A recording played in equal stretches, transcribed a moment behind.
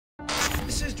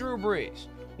This is Drew Brees,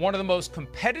 one of the most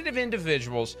competitive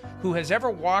individuals who has ever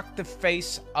walked the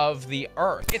face of the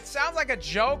earth. It sounds like a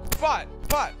joke, but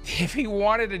if he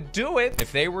wanted to do it,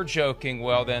 if they were joking,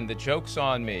 well, then the joke's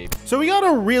on me. So we got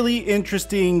a really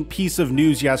interesting piece of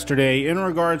news yesterday in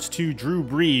regards to Drew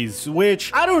Brees,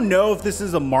 which I don't know if this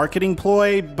is a marketing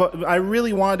ploy, but I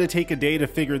really wanted to take a day to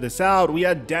figure this out. We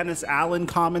had Dennis Allen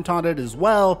comment on it as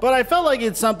well, but I felt like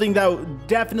it's something that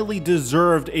definitely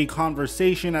deserved a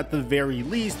conversation at the very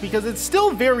least, because it's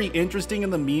still very interesting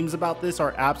and the memes about this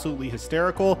are absolutely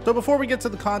hysterical. So before we get to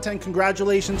the content,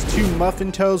 congratulations to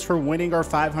Muffin Toes for winning our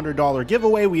 $500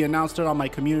 giveaway. We announced it on my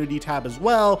community tab as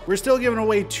well. We're still giving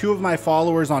away 2 of my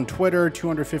followers on Twitter,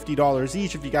 $250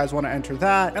 each if you guys want to enter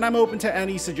that. And I'm open to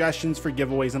any suggestions for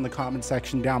giveaways in the comment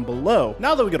section down below.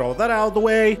 Now that we get all that out of the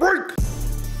way, break!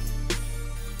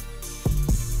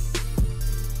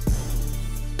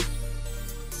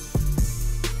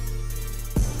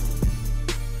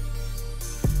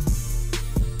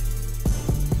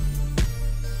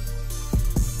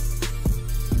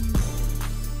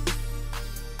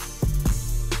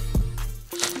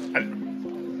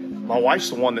 My wife's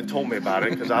the one that told me about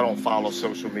it because I don't follow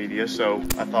social media. So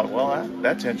I thought, well,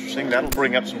 that's interesting. That'll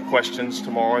bring up some questions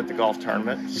tomorrow at the golf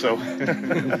tournament. So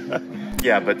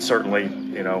yeah, but certainly,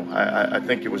 you know, I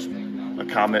think it was a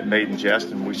comment made in jest,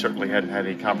 and we certainly hadn't had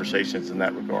any conversations in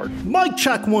that regard. Mike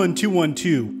check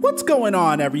 1212. What's going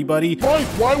on, everybody? Mike,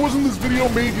 why wasn't this video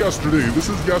made yesterday? This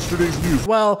is yesterday's news.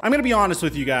 Well, I'm gonna be honest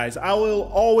with you guys. I will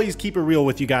always keep it real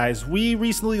with you guys. We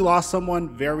recently lost someone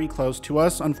very close to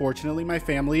us, unfortunately, my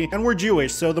family, and we're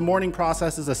Jewish, so the mourning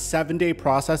process is a 7-day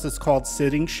process. It's called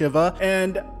sitting Shiva,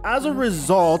 and as a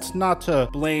result, not to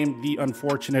blame the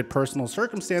unfortunate personal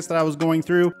circumstance that I was going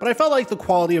through, but I felt like the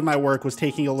quality of my work was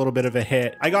taking a little bit of a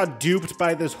hit. I got duped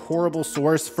by this horrible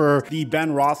source for the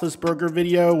Ben Roethlisberger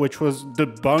video, which was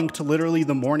debunked literally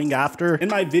the morning after. In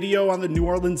my video on the New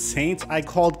Orleans Saints, I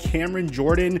called Cameron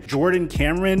Jordan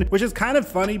Cameron, which is kind of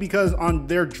funny because on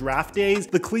their draft days,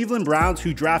 the Cleveland Browns,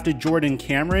 who drafted Jordan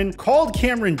Cameron, called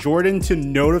Cameron Jordan to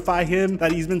notify him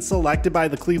that he's been selected by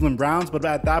the Cleveland Browns, but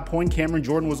at that point, Cameron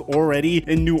Jordan was already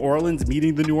in New Orleans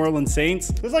meeting the New Orleans Saints.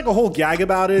 There's like a whole gag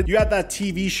about it. You had that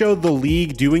TV show, The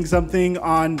League, doing something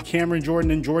on Cameron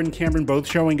Jordan and Jordan Cameron both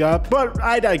showing up, but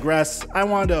I digress. I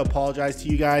wanted to apologize to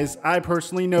you guys. I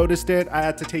personally noticed it. I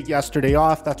had to take yesterday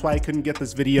off. That's why I couldn't get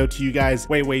this video to you guys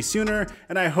way sooner,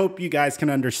 and I hope you guys can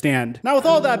understand. Now, with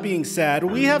all that being said,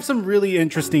 we have some really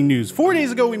interesting news. 4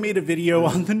 days ago, we made a video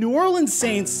on the New Orleans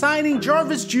Saints signing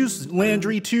Jarvis Juice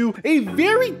Landry to a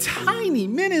very tiny,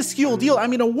 minuscule deal. I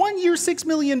mean, a 1-year, $6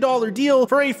 million deal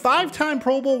for a 5-time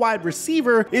Pro Bowl wide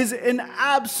receiver is an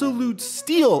absolute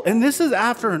steal, and this is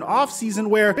after an offseason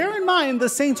where, bear in mind, the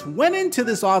Saints went into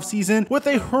this offseason with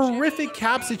a horrific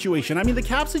cap situation. I mean, the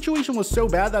cap situation was so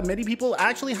bad that many people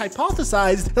actually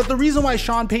hypothesized that the reason why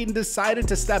Sean Payton decided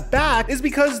to step back is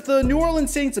because the New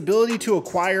Orleans Saints' ability to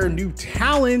acquire new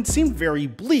talent seemed very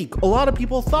bleak. A lot of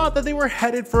people thought that they were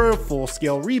headed for a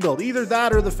full-scale rebuild. Either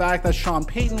that or the fact that Sean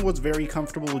Payton was very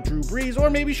comfortable with Drew Brees, or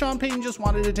maybe Sean Payton just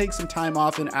wanted to take some time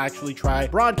off and actually try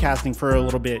broadcasting for a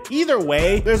little bit. Either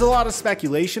way, there's a lot of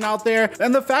speculation out there,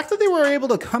 and the fact that they were able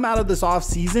to come out of this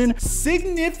offseason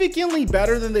significantly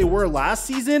better than they were last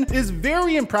season is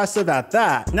very impressive at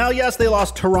that. Now, yes, they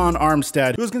lost Teron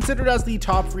Armstead, who was considered as the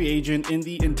top free agent in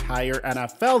the entire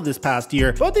NFL this past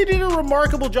year, but they did a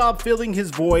remarkable job filling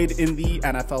his void in the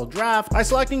NFL draft by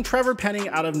selecting Trevor Penning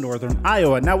out of Northern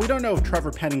Iowa. Now, we don't know if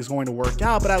Trevor Penning is going to work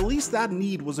out, but at least that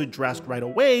need was addressed right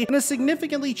away in a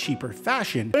significantly cheaper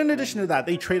fashion. But in addition to that,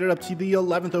 they traded up to the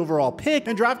 11th overall pick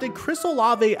and drafted Chris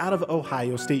Olave out of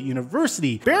Ohio State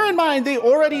University. Bear in mind, they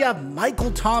already have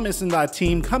Michael Thomas in that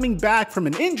team coming back from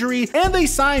an injury, and they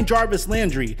signed Jarvis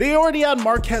Landry. They already had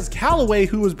Marquez Callaway,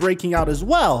 who was breaking out as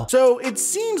well. So it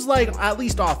seems like, at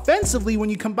least offensively, when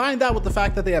you combine that with the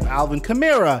fact that they have Alvin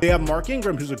Kamara, they have Mark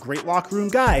Ingram, who's a great locker room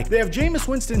guy. They have Jameis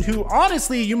Winston, who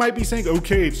honestly, you might be saying,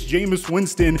 okay, it's Jameis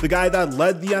Winston, the guy that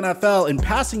led the NFL in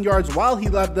passing yards while he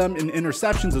led them in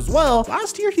interceptions as well.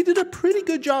 Last year, he did a pretty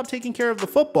good job taking care of the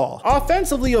football.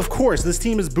 Offensively, of course, this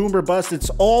team is boom or bust. It's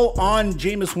all on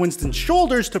Jameis Winston's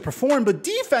shoulders to perform, but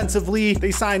defensively,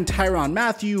 they signed Tyrann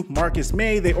Mathieu, Marcus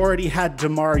May, they already had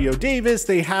Demario Davis,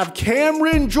 they have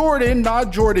Cameron Jordan,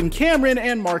 not Jordan Cameron,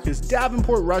 and Marcus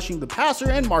Davenport rushing the passer,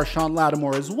 and Marshawn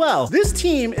Lattimore as well. This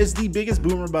team is the biggest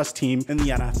boom or bust team in the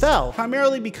NFL,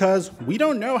 primarily because we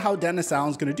don't know how Dennis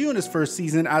Allen's going to do in his first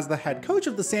season as the head coach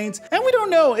of the Saints, and we don't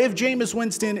know if Jameis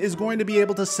Winston is going to be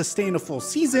able to sustain a full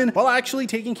season while actually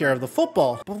taking care of the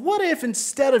football. But what if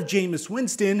instead instead of Jameis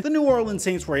Winston, the New Orleans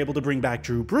Saints were able to bring back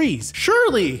Drew Brees.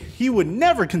 Surely he would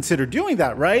never consider doing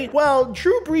that, right? Well,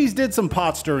 Drew Brees did some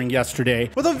pot stirring yesterday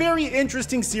with a very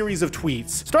interesting series of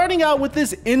tweets, starting out with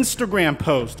this Instagram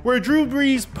post where Drew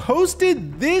Brees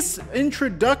posted this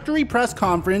introductory press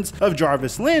conference of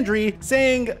Jarvis Landry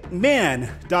saying, man, ...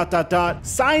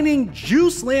 signing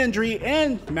Juice Landry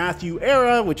and Matthew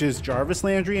Era, which is Jarvis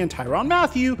Landry and Tyrann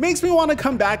Mathieu, makes me want to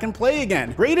come back and play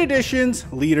again. Great additions,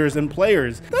 leaders, and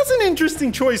players. That's an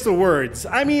interesting choice of words.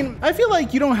 I mean, I feel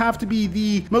like you don't have to be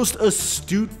the most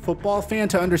astute football fan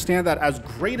to understand that as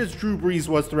great as Drew Brees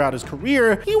was throughout his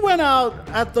career, he went out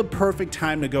at the perfect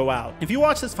time to go out. If you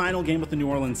watch this final game with the New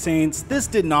Orleans Saints, this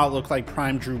did not look like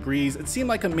prime Drew Brees. It seemed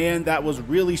like a man that was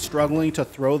really struggling to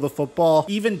throw the football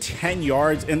even 10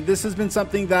 yards, and this has been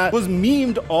something that was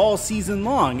memed all season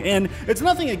long. And it's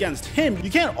nothing against him. You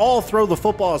can't all throw the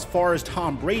football as far as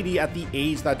Tom Brady at the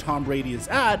age that Tom Brady is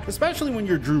at, especially when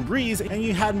you're Drew Brees and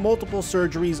you had multiple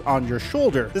surgeries on your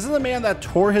shoulder. This is a man that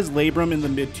tore his labrum in the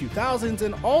mid-2000s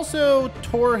and also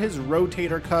tore his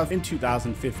rotator cuff in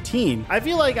 2015. I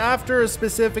feel like after a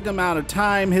specific amount of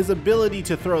time, his ability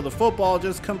to throw the football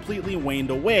just completely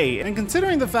waned away. And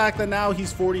considering the fact that now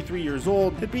he's 43 years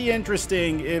old, it'd be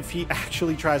interesting if he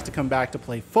actually tries to come back to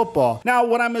play football. Now,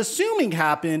 what I'm assuming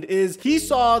happened is he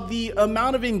saw the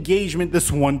amount of engagement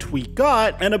this one tweet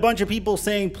got and a bunch of people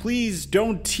saying, please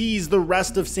don't tease the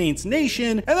rest of Saints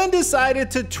Nation, and then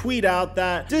decided to tweet out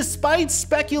that despite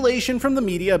speculation from the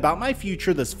media about my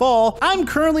future this fall, I'm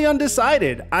currently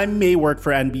undecided. I may work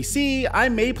for NBC, I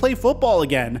may play football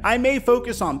again, I may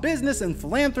focus on business and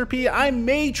philanthropy, I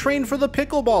may train for the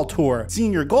pickleball tour,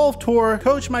 senior golf tour,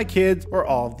 coach my kids, or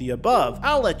all of the above.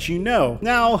 I'll let you know.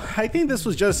 Now, I think this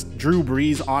was just Drew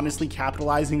Brees honestly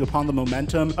capitalizing upon the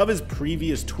momentum of his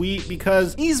previous tweet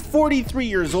because he's 43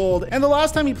 years old, and the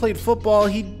last time he played football,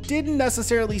 he didn't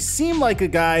necessarily seem like a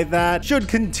guy that should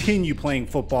continue playing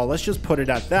football. Let's just put it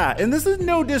at that. And this is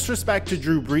no disrespect to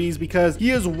Drew Brees because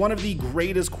he is one of the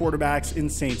greatest quarterbacks in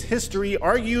Saints history,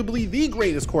 arguably the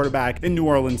greatest quarterback in New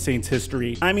Orleans Saints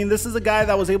history. I mean, this is a guy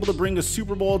that was able to bring a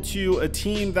Super Bowl to a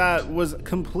team that was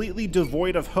completely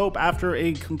devoid of hope after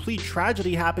a complete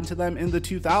tragedy happened to them in the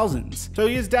 2000s. So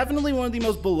he is definitely one of the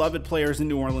most beloved players in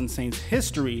New Orleans Saints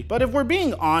history. But if we're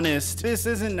being honest, this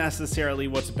isn't necessarily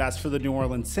what's best for the New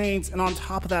Orleans Saints. And on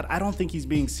top of that, I don't think he's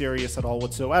being serious at all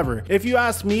whatsoever. If you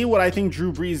ask me what I think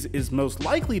Drew Brees is most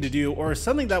likely to do, or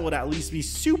something that would at least be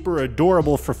super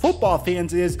adorable for football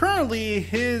fans, is currently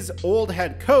his old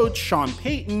head coach, Sean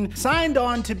Payton, signed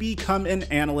on to become an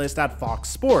analyst at Fox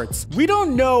Sports. We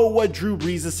don't know what Drew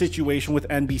Brees' situation with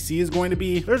NBC is going to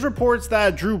be. There's reports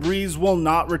that Drew Brees will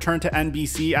not return to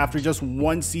NBC after just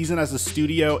one season as a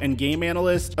studio and game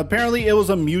analyst. Apparently, it was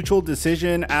a mutual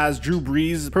decision as Drew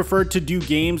Brees preferred to do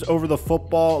games over the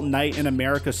Football Night in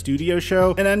America studio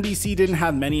show, and NBC didn't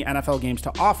have many NFL games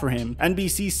to offer him.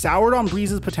 NBC soured on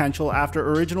Brees' potential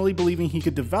after originally believing he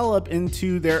could develop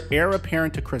into their heir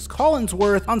apparent to Chris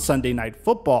Collinsworth on Sunday Night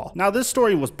Football. Now, this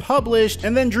story was published,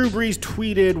 and then Drew Brees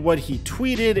tweeted what he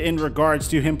tweeted in regards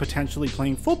to him potentially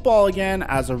playing football again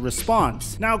as a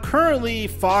response. Now, currently,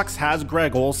 Fox has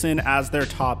Greg Olsen as their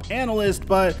top analyst,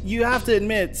 but you have to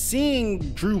admit, seeing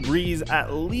Drew Brees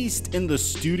at least in the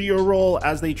studio role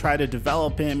as they try to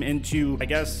develop him into, I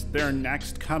guess, their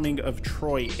next coming of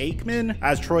Troy Aikman,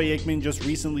 as Troy Aikman just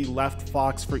recently left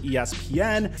Fox for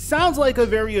ESPN, sounds like a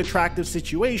very attractive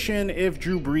situation if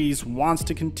Drew Brees wants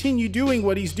to continue doing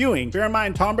what he's doing. Bear in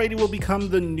mind, Tom Brady will become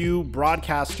the new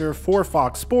broadcaster for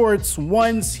Fox Sports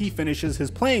once he finishes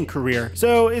his playing career.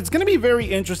 So it's going to be very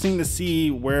interesting to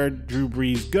see where Drew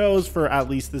Brees goes for at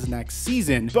least this next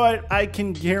season. But I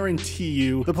can guarantee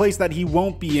you the place that he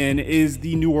won't be in is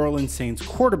the New Orleans Saints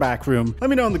quarterback room. Let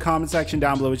me know in the comment section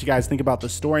down below what you guys think about the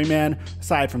story, man.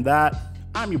 Aside from that,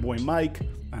 I'm your boy Mike.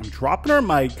 I'm dropping our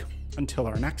mic until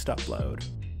our next upload.